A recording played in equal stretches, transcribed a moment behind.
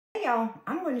y'all,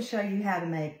 I'm going to show you how to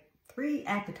make 3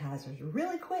 appetizers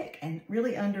really quick and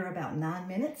really under about 9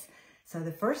 minutes. So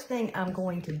the first thing I'm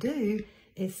going to do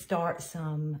is start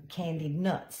some candied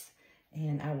nuts.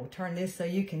 And I will turn this so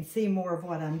you can see more of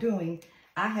what I'm doing.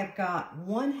 I have got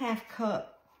 1/2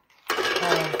 cup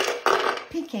of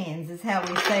pecans is how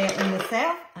we say it in the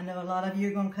South. I know a lot of you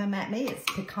are going to come at me. It's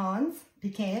pecans.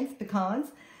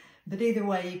 But either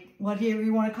way, whatever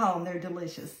you want to call them, they're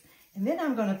delicious. And then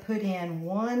I'm going to put in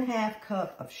 1/2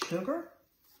 cup of sugar.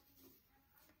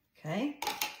 Okay.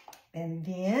 And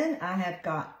then I have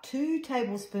got 2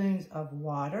 tablespoons of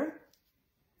water.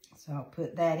 So I'll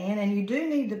put that in. And you do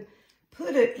need to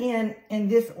put it in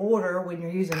this order when you're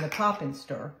using the pop and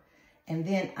stir. And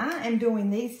then I am doing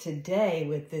these today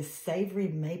with this savory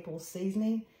maple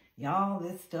seasoning. Y'all,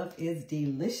 this stuff is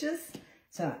delicious.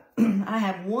 So I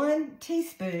have 1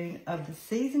 teaspoon of the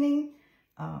seasoning.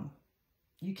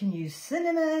 You can use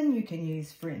cinnamon, you can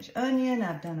use French onion.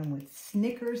 I've done them with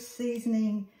Snickers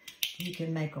seasoning. You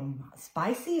can make them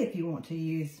spicy if you want to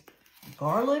use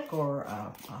garlic or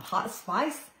a hot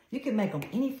spice. You can make them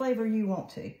any flavor you want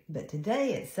to, but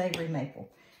today it's savory maple.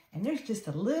 And there's just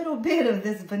a little bit of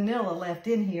this vanilla left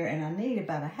in here, and I need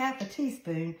about 1/2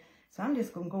 teaspoon. So I'm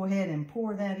just gonna go ahead and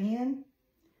pour that in.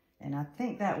 And I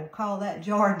think that will call that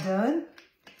jar done.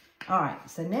 All right,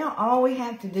 so now all we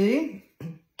have to do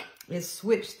is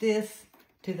switch this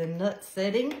to the nut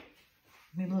setting.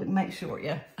 Let me look, make sure,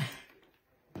 yeah.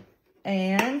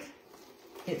 And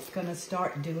it's gonna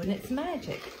start doing its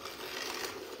magic.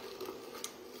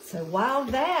 So while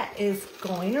that is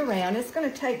going around, it's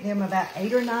gonna take them about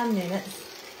 8 or 9 minutes.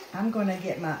 I'm gonna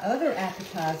get my other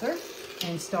appetizer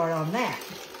and start on that.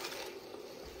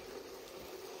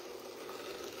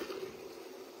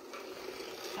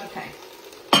 Okay.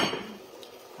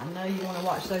 I know you want to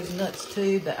watch those nuts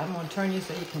too, but I'm going to turn you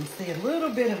so you can see a little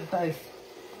bit of both.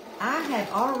 I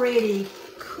have already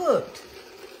cooked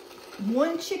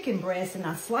 1 chicken breast, and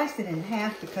I sliced it in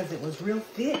half because it was real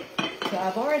thick. So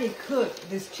I've already cooked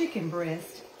this chicken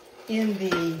breast in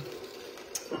the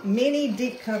mini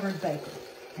deep covered baker.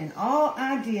 And all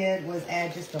I did was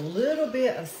add just a little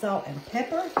bit of salt and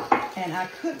pepper, and I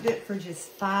cooked it for just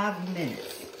 5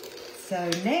 minutes. So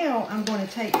now I'm going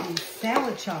to take these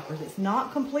salad choppers. It's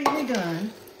not completely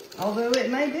done, although it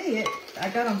may be. I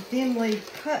got them thinly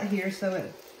cut here, so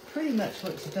it pretty much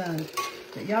looks done.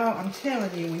 But y'all, I'm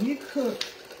telling you, when you cook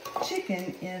chicken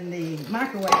in the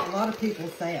microwave, a lot of people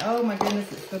say, oh my goodness,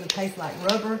 it's going to taste like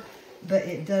rubber, but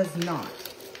it does not.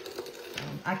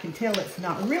 I can tell it's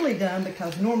not really done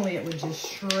because normally it would just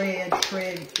shred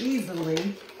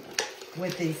easily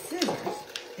with these scissors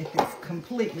if it's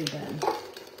completely done.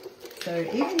 So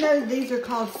even though these are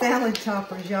called salad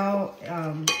choppers, y'all,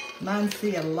 mine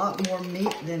see a lot more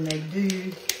meat than they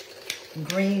do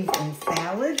greens and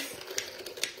salads.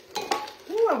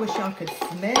 Ooh, I wish y'all could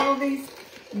smell these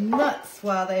nuts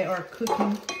while they are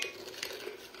cooking.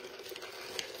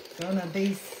 Gonna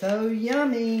be so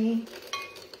yummy.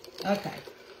 Okay,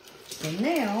 so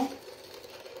now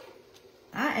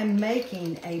I am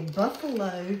making a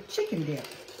buffalo chicken dip.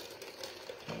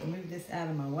 I'll move this out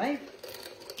of my way.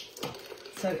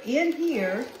 So in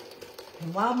here,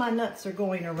 and while my nuts are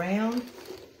going around,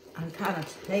 I'm kind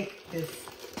of take this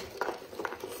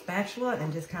spatula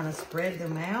and just kind of spread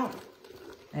them out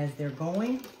as they're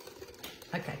going.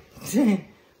 Okay,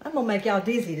 I'm gonna make y'all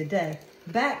dizzy today.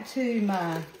 Back to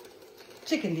my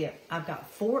chicken dip. I've got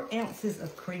 4 ounces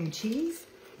of cream cheese,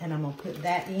 and I'm gonna put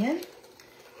that in.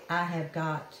 I have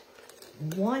got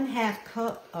 1/2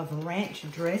 cup of ranch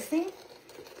dressing,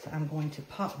 so I'm going to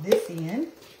pop this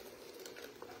in.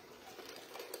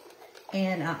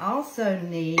 And I also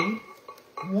need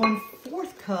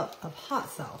 1/4 cup of hot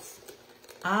sauce.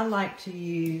 I like to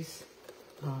use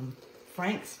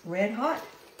Frank's Red Hot.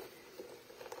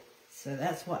 So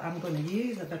that's what I'm going to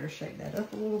use. I better shake that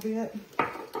up a little bit.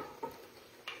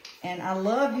 And I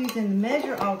love using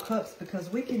measure all cups because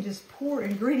we can just pour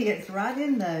ingredients right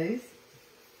in those.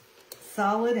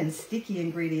 Solid and sticky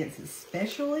ingredients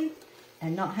especially.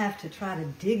 And not have to try to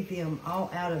dig them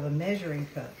all out of a measuring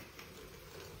cup.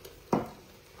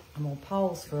 I'm going to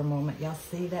pause for a moment. Y'all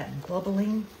see that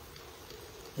bubbling?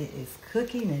 It is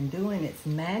cooking and doing its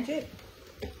magic.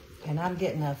 And I'm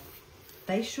getting a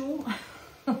facial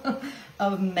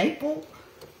of maple,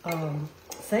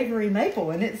 savory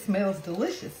maple, and it smells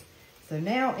delicious. So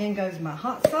now in goes my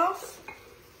hot sauce.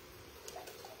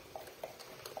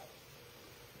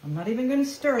 I'm not even going to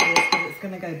stir this because it's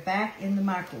going to go back in the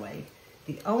microwave.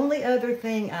 The only other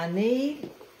thing I need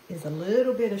is a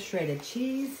little bit of shredded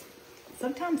cheese.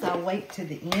 Sometimes I'll wait to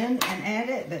the end and add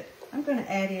it, but I'm going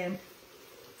to add in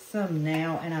some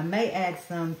now, and I may add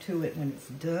some to it when it's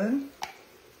done.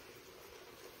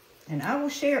 And I will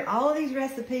share all of these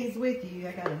recipes with you.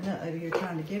 I got a nut over here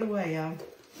trying to get away, y'all.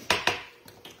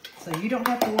 So you don't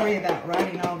have to worry about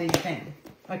writing all these down.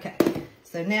 Okay,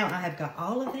 so now I have got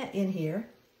all of that in here.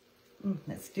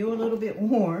 That's still a little bit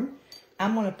warm.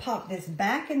 I'm going to pop this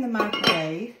back in the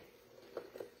microwave.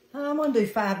 I'm going to do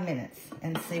 5 minutes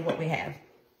and see what we have.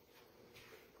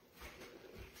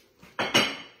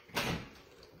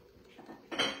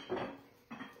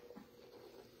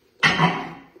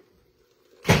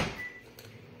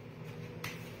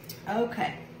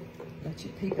 Okay, let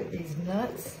you peek at these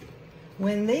nuts.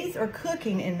 When these are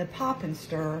cooking in the pop and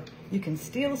stir, you can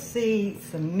still see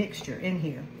some mixture in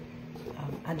here.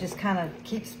 I just kind of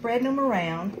keep spreading them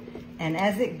around, and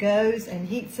as it goes and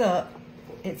heats up,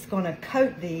 it's going to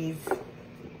coat these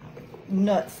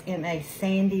nuts in a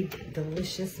sandy,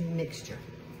 delicious mixture.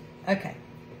 Okay,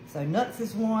 so nuts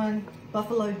is 1,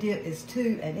 buffalo dip is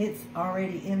 2, and it's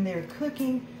already in there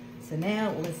cooking. So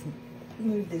now let's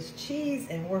move this cheese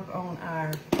and work on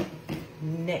our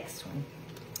next one.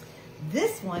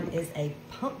 This one is a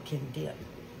pumpkin dip,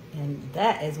 and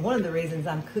that is one of the reasons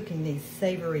I'm cooking these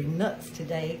savory nuts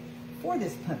today for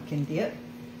this pumpkin dip.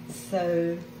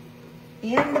 So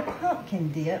in the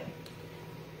pumpkin dip,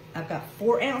 I've got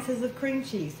 4 ounces of cream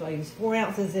cheese. So I use 4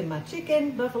 ounces in my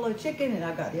chicken, buffalo chicken, and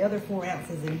I've got the other 4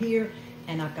 ounces in here,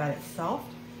 and I've got it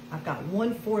soft. I've got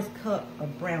 1/4 cup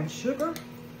of brown sugar.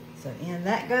 So in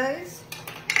that goes.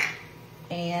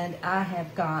 And I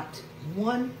have got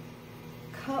 1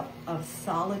 cup of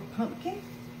solid pumpkin.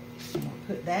 I'm gonna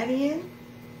put that in.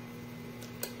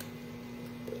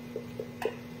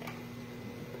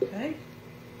 Okay.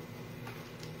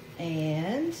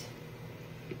 And,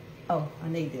 oh, I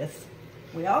need this.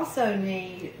 We also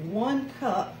need 1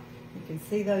 cup, you can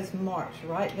see those marks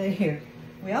right there.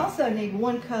 We also need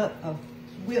 1 cup of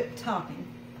whipped topping.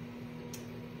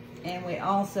 And we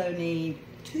also need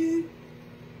 2,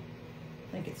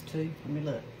 I think it's 2, let me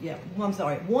look. Yeah, well, I'm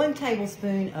sorry, 1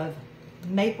 tablespoon of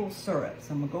maple syrup.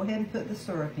 So I'm gonna go ahead and put the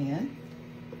syrup in.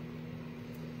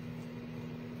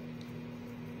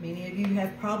 Many of you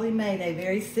have probably made a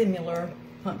very similar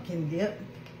pumpkin dip.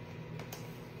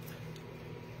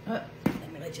 Let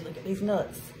me let you look at these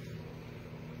nuts.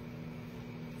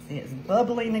 See, it's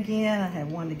bubbling again. I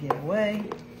have one to give away.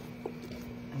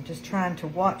 I'm just trying to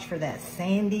watch for that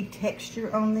sandy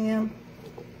texture on them.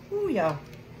 Ooh, y'all.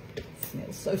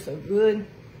 Smells so, so good.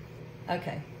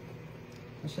 Okay.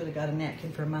 I should have got a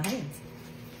napkin for my hands.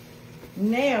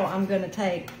 Now I'm going to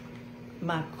take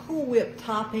my Cool Whip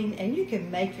topping, and you can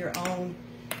make your own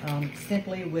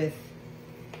simply with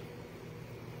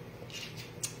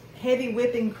heavy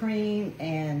whipping cream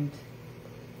and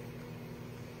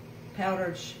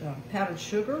powdered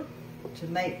sugar to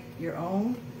make your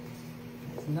own.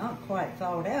 It's not quite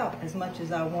thawed out as much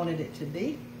as I wanted it to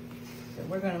be, so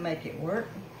we're going to make it work.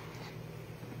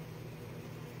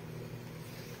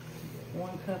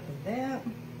 1 cup of that.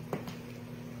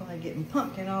 Probably getting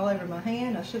pumpkin all over my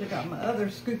hand. I should have got my other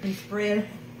scoop and spread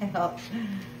out.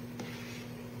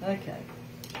 Okay.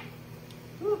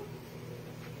 Whew.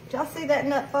 Did y'all see that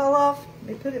nut fall off?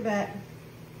 Let me put it back.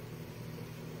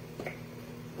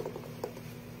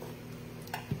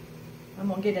 I'm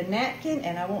gonna get a napkin,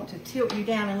 and I want to tilt you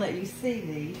down and let you see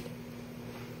these.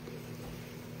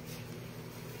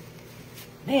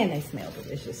 Man, they smell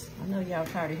delicious. I know y'all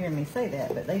tired of hearing me say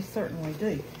that, but they certainly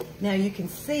do. Now you can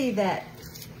see that,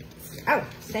 oh,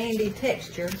 sandy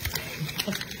texture.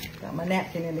 Got my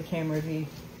napkin in the camera view.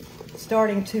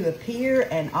 Starting to appear,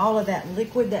 and all of that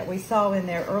liquid that we saw in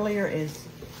there earlier is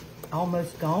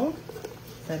almost gone.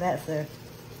 So that's a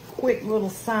quick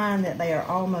little sign that they are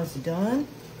almost done.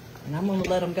 And I'm gonna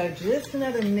let them go just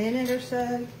another minute or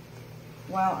so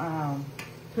while I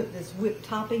put this whipped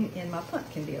topping in my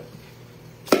pumpkin dip.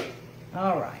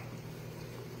 All right,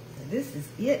 so this is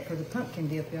it for the pumpkin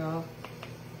dip, y'all.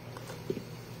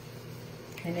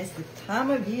 And it's the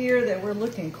time of year that we're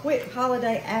looking quick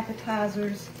holiday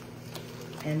appetizers,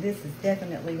 and this is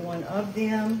definitely one of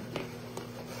them.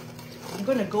 I'm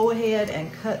gonna go ahead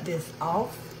and cut this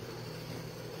off.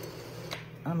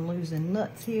 I'm losing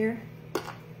nuts here.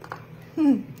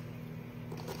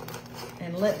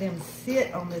 And let them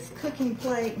sit on this cooking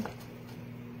plate.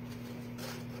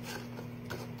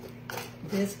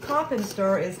 This pop and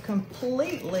stir is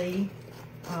completely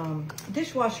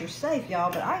dishwasher safe,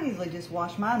 y'all, but I usually just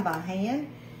wash mine by hand.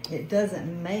 It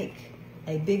doesn't make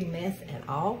a big mess at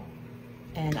all.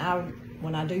 And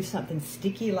when I do something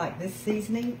sticky like this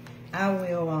seasoning, I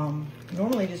will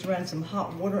normally just run some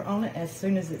hot water on it as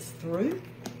soon as it's through.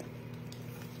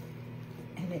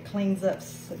 And And it cleans up,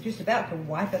 so just about to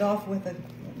wipe it off with a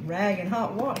rag and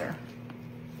hot water.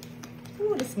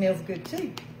 Ooh, this smells good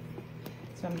too.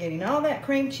 So I'm getting all that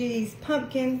cream cheese,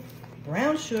 pumpkin,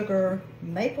 brown sugar,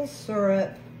 maple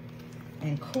syrup,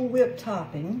 and Cool Whip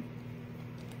topping.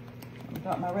 I've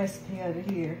got my recipe over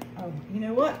here. Oh, you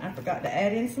know what? I forgot to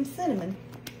add in some cinnamon.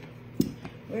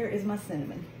 Where is my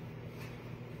cinnamon?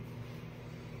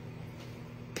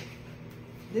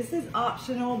 This is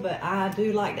optional, but I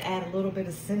do like to add a little bit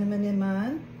of cinnamon in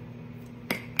mine.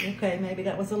 Okay, maybe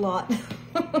that was a lot.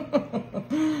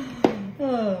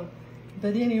 Oh,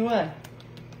 but anyway,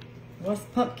 what's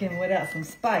pumpkin without some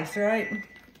spice, right?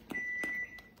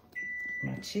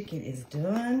 My chicken is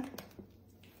done.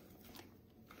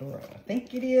 Or I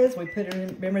think it is. We put it in,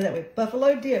 remember that with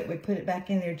buffalo dip, we put it back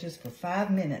in there just for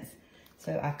 5 minutes.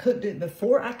 So I cooked it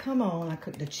before I come on. I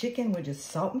cooked the chicken with just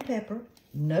salt and pepper.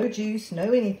 No juice,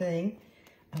 no anything.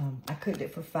 I cooked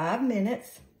it for 5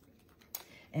 minutes.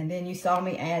 And then you saw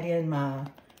me add in my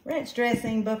ranch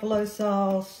dressing, buffalo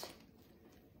sauce.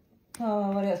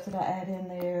 Oh, what else did I add in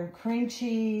there? Cream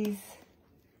cheese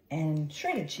and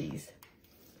shredded cheese.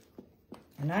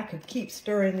 And I could keep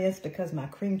stirring this because my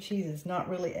cream cheese is not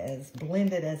really as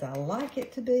blended as I like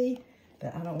it to be.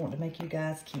 But I don't want to make you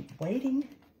guys keep waiting.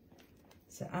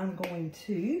 So I'm going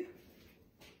to...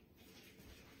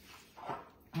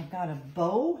 I've got a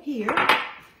bowl here,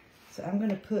 so I'm going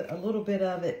to put a little bit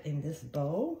of it in this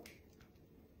bowl.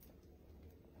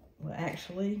 Well,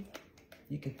 actually,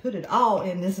 you could put it all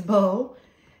in this bowl.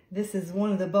 This is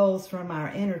one of the bowls from our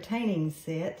entertaining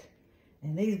set,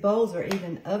 and these bowls are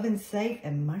even oven safe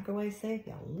and microwave safe.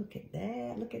 Y'all, look at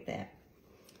that, look at that.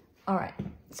 All right,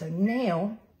 so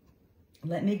now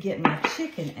let me get my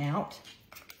chicken out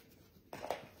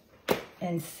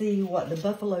and see what the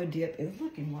buffalo dip is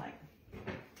looking like.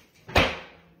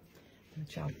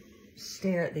 Let y'all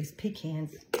stare at these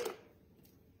pecans.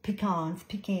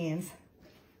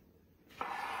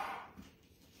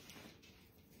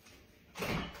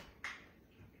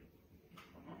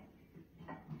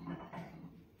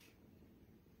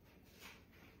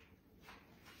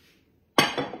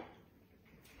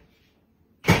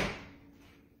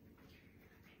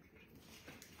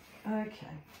 Okay.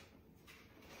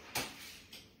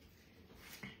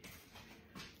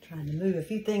 Trying to move a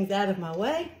few things out of my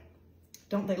way.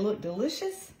 Don't they look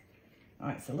delicious? All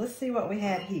right, so let's see what we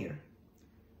have here.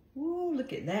 Ooh,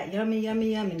 look at that. Yummy,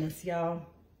 yummy, yumminess, y'all.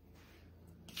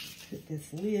 Put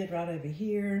this lid right over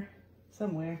here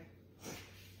somewhere.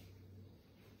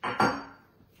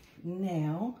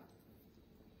 Now,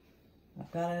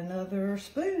 I've got another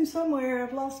spoon somewhere.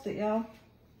 I've lost it, y'all.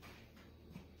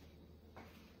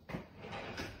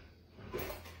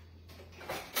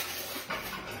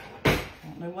 I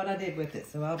don't know what I did with it,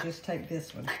 so I'll just take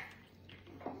this one.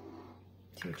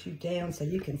 Tilt you down so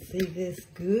you can see this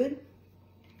good.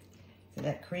 So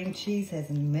that cream cheese has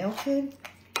melted.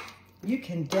 You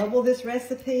can double this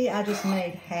recipe. I just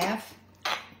made half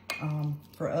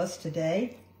for us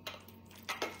today.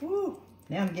 Woo.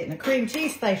 Now I'm getting a cream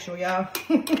cheese facial, y'all.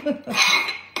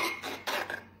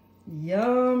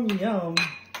 Yum, yum.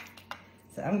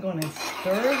 So I'm going to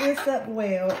stir this up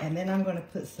well, and then I'm going to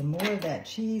put some more of that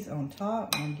cheese on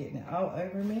top. I'm getting it all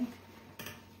over me.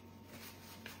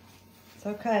 It's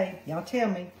okay. Y'all tell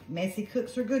me. Messy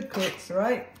cooks are good cooks,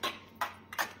 right?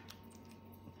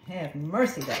 Have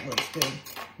mercy, that looks good.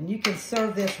 And you can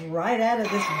serve this right out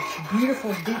of this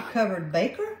beautiful deep covered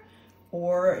baker.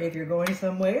 Or if you're going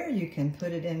somewhere, you can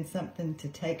put it in something to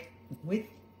take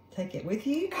it with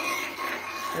you.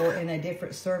 Or in a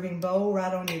different serving bowl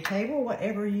right on your table,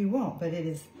 whatever you want. But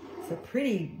it's a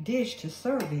pretty dish to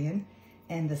serve in.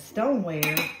 And the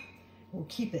stoneware will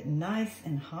keep it nice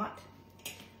and hot.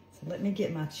 So let me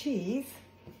get my cheese.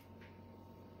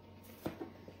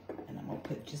 And I'm going to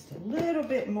put just a little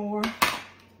bit more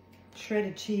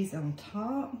shredded cheese on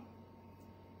top.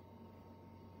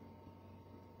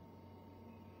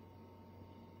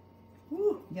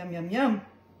 Woo, yum, yum, yum.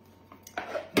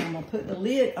 And I'm going to put the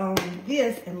lid on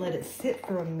this and let it sit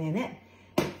for a minute.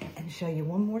 And show you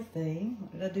one more thing.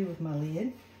 What did I do with my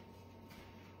lid?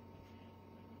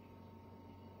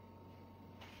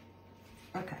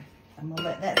 Okay. I'm going to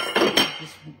let that sit for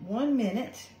just 1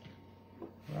 minute.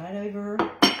 Right over.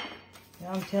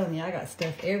 Now I'm telling you, I got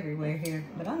stuff everywhere here.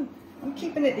 But I'm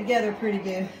keeping it together pretty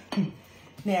good.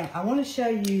 Now, I want to show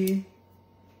you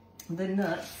the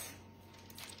nuts.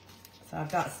 So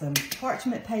I've got some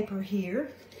parchment paper here.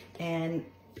 And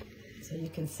so you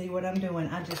can see what I'm doing.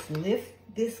 I just lift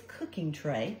this cooking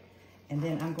tray. And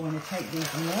then I'm going to take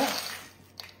these nuts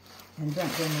and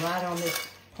dump them right on this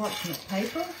parchment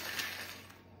paper.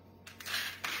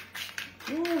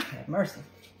 Ooh, have mercy.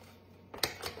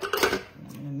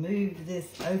 I'm gonna move this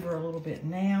over a little bit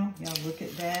now. Y'all look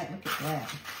at that, look at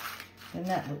that. And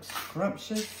that looks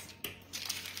scrumptious.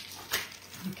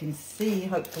 You can see,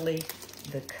 hopefully,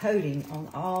 the coating on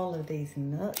all of these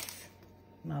nuts.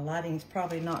 My lighting's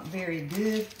probably not very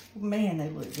good. Man, they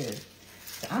look good.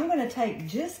 So I'm gonna take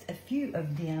just a few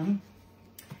of them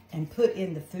and put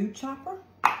in the food chopper.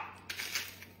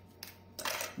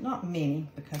 Not many,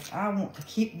 because I want to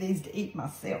keep these to eat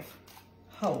myself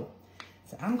whole.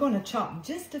 So I'm gonna chop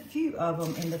just a few of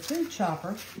them in the food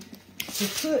chopper to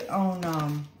put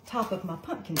on top of my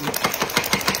pumpkin dip.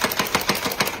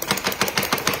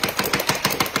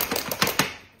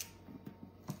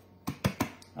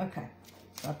 Okay,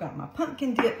 so I've got my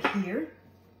pumpkin dip here.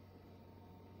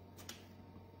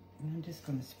 And I'm just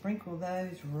gonna sprinkle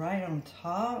those right on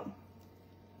top.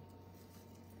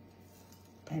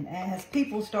 And as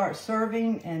people start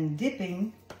serving and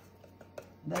dipping,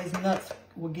 those nuts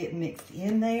will get mixed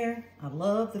in there. I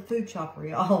love the food chopper,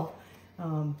 y'all.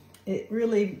 It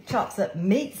really chops up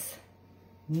meats,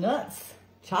 nuts,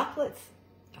 chocolates.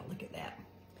 Oh, look at that.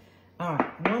 All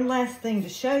right, one last thing to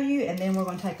show you, and then we're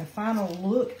gonna take a final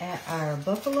look at our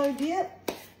buffalo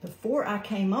dip. Before I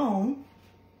came on,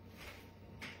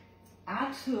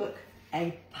 I took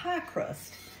a pie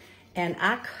crust and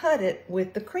I cut it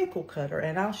with the crinkle cutter,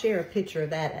 and I'll share a picture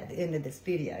of that at the end of this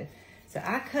video. So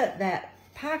I cut that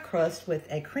pie crust with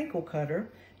a crinkle cutter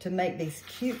to make these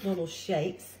cute little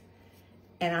shapes,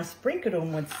 and I sprinkled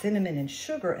them with cinnamon and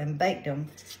sugar and baked them.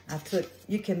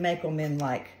 You can make them in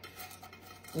like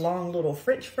long little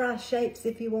French fry shapes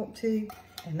if you want to,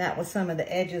 and that was some of the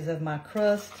edges of my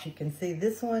crust. You can see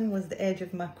this one was the edge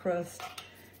of my crust.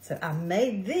 So I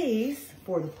made these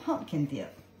for the pumpkin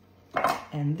dip.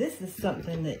 And this is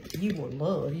something that you will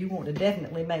love. You want to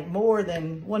definitely make more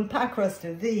than one pie crust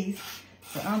of these.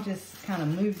 So I'll just kind of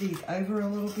move these over a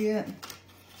little bit.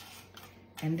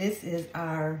 And this is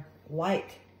our white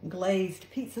glazed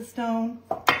pizza stone.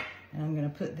 And I'm going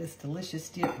to put this delicious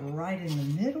dip right in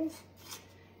the middle.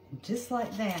 And just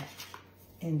like that,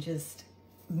 in just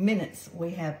minutes,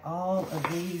 we have all of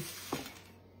these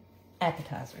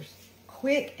appetizers.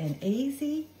 Quick and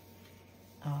easy.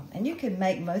 And you can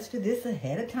make most of this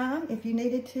ahead of time if you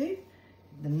needed to.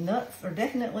 The nuts are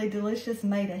definitely delicious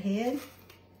made ahead.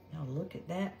 Now look at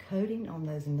that coating on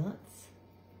those nuts.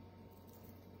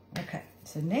 Okay,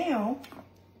 so now,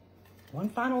 one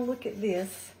final look at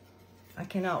this. I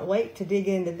cannot wait to dig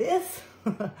into this.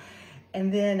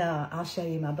 And then I'll show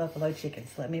you my buffalo chicken.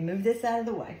 So let me move this out of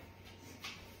the way.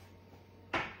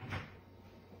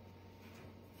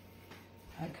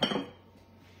 Okay.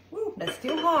 Woo, that's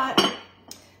still hot.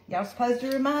 Y'all supposed to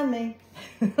remind me.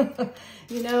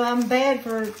 You know, I'm bad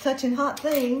for touching hot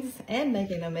things and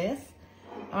making a mess.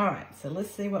 All right, so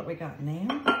let's see what we got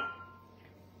now.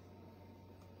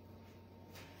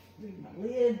 Move my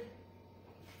lid.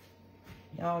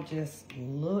 Y'all just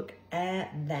look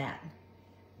at that.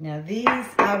 Now these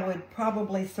I would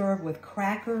probably serve with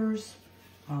crackers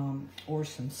or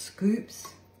some scoops.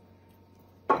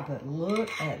 But look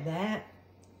at that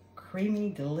creamy,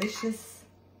 delicious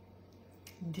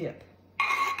dip.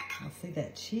 I'll see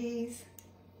that cheese.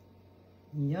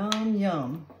 Yum,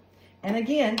 yum. And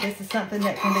again, this is something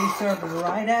that can be served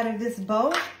right out of this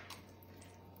bowl.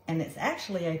 And it's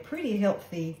actually a pretty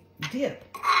healthy dip.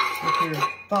 If you're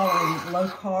following low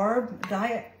carb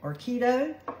diet or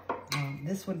keto,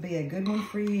 this would be a good one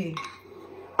for you.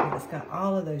 And it's got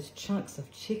all of those chunks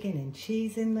of chicken and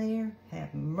cheese in there.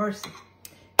 Have mercy.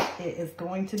 It is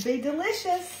going to be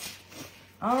delicious.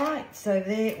 All right, so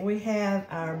there we have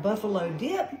our buffalo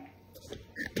dip.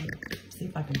 See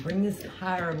if I can bring this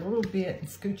higher a little bit and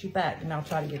scoot you back, and I'll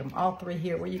try to get them all three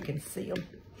here where you can see them.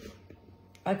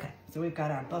 Okay, so we've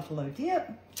got our buffalo dip.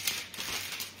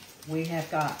 We have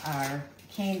got our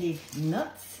candied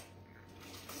nuts,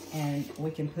 and we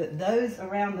can put those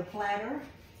around the platter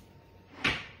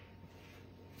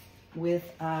with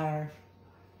our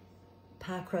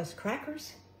pie crust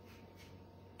crackers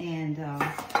and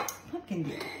pumpkin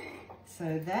dip.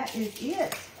 So that is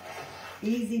it.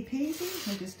 Easy peasy.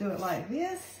 We'll just do it like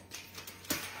this.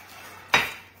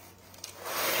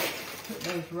 Put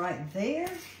those right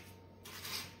there.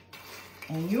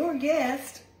 And your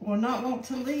guest will not want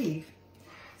to leave.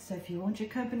 So if you want your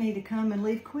company to come and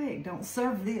leave quick, don't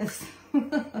serve this.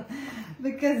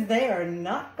 Because they are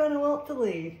not going to want to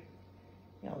leave.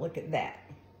 Now look at that.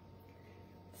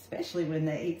 Especially when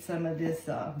they eat some of this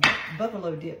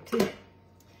buffalo dip too.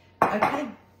 Okay.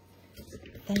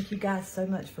 Thank you guys so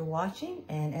much for watching.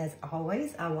 And as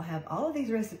always, I will have all of these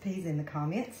recipes in the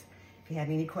comments. If you have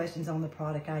any questions on the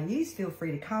product I use, feel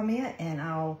free to comment and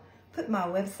I'll put my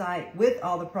website with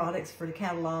all the products for the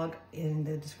catalog in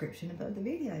the description above the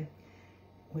video.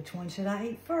 Which one should I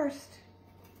eat first?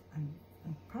 I'm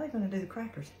probably going to do the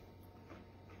crackers.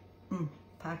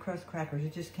 Pie crust crackers. You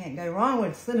just can't go wrong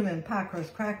with cinnamon pie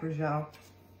crust crackers, y'all.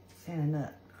 And a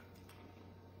nut.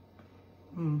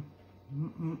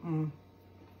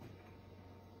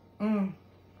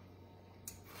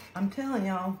 I'm telling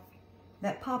y'all,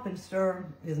 that pop and stir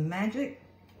is magic.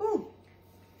 Ooh.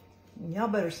 Y'all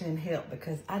better send help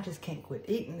because I just can't quit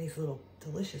eating these little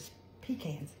delicious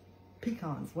pecans,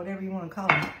 whatever you want to call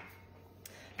them.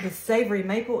 The savory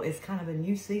maple is kind of a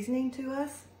new seasoning to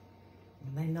us.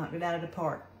 They knocked it out of the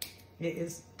park. It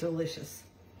is delicious.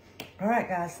 All right,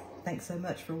 guys. Thanks so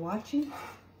much for watching.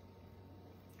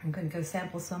 I'm going to go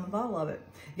sample some of all of it.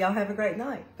 Y'all have a great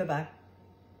night. Bye-bye.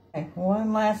 Okay,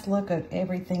 one last look at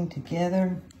everything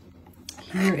together.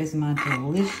 Here is my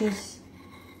delicious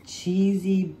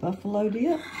cheesy buffalo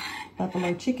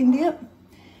chicken dip,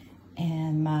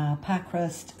 and my pie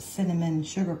crust cinnamon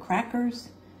sugar crackers.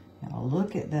 Now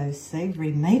look at those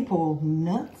savory maple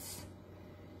nuts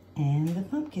and the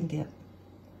pumpkin dip.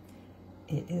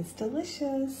 It is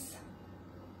delicious.